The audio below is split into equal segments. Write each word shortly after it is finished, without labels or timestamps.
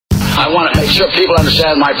I want to make sure people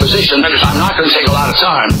understand my position. I'm not going to take a lot of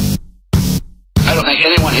time. I don't think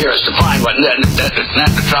anyone here has defined what net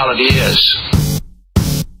neutrality is.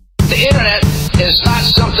 The internet is not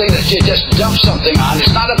something that you just dump something on. It's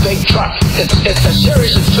not a big truck. It's a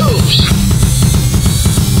series of tubes.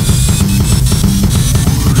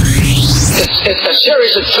 It's a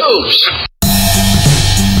series of tubes.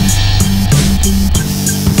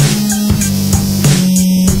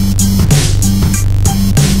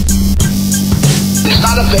 It's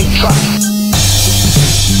not a big truck.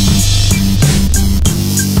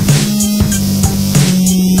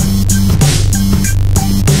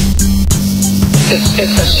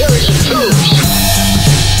 It's a series of tubes.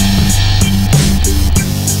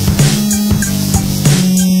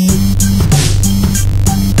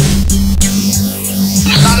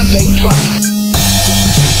 It's not a big truck.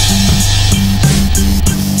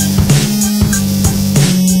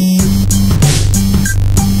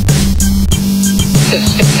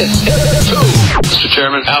 It's tube. Mr.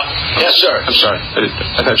 Chairman? Yes, sir. I'm sorry.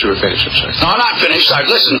 I thought you were finished. I'm sorry. No, I'm not finished. I've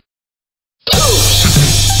listened. Tubes.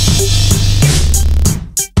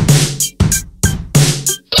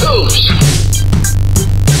 Tubes.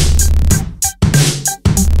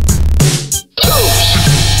 Tubes.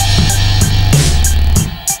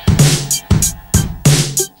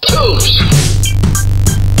 Tubes.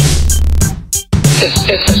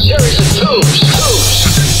 It's a series of tubes. Tubes.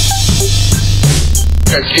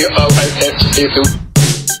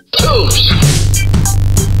 Tubes.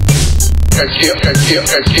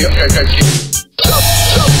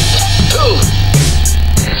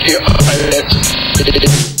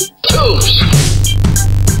 Tubes.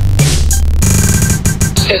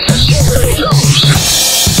 It's a series of tubes.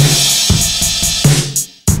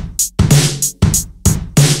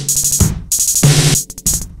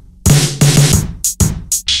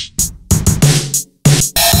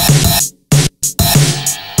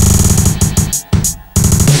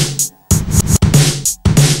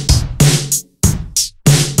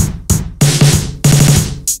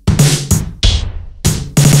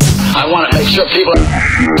 I want to make sure people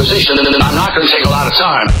are positioned, and I'm not going to take a lot of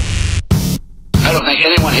time. I don't think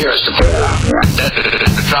anyone here has defined what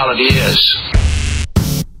neutrality is.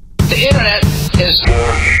 The internet is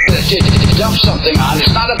that you dump something on.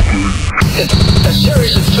 It's not it's a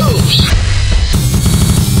series of tubes.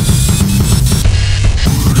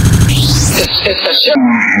 It's a series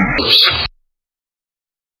of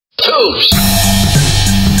tubes.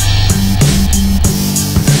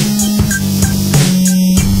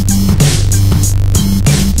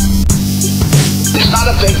 It's not a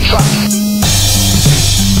big truck.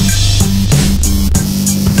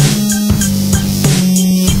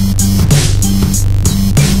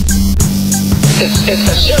 It's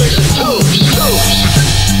a series of tubes. Tubes.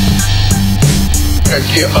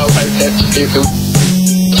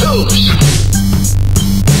 Tubes.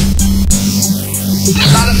 It's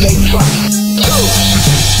not a big truck. Tubes.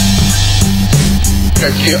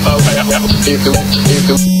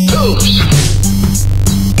 Tubes.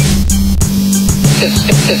 It's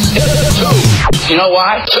tubes. You know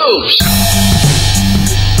why? Tubes.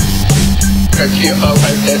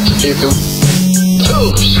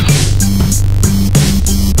 Tubes.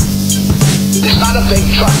 It's not a big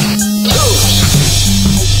truck. Tubes.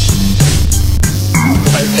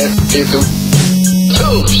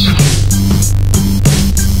 Tubes.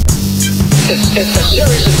 It's a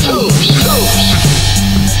series of tubes. Tubes.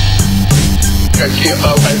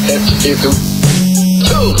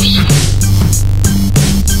 Tubes.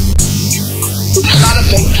 It's not a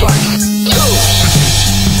big truck. Tubes.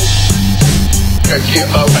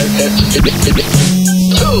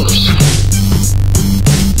 Tubes.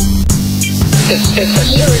 It's a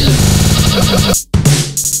series of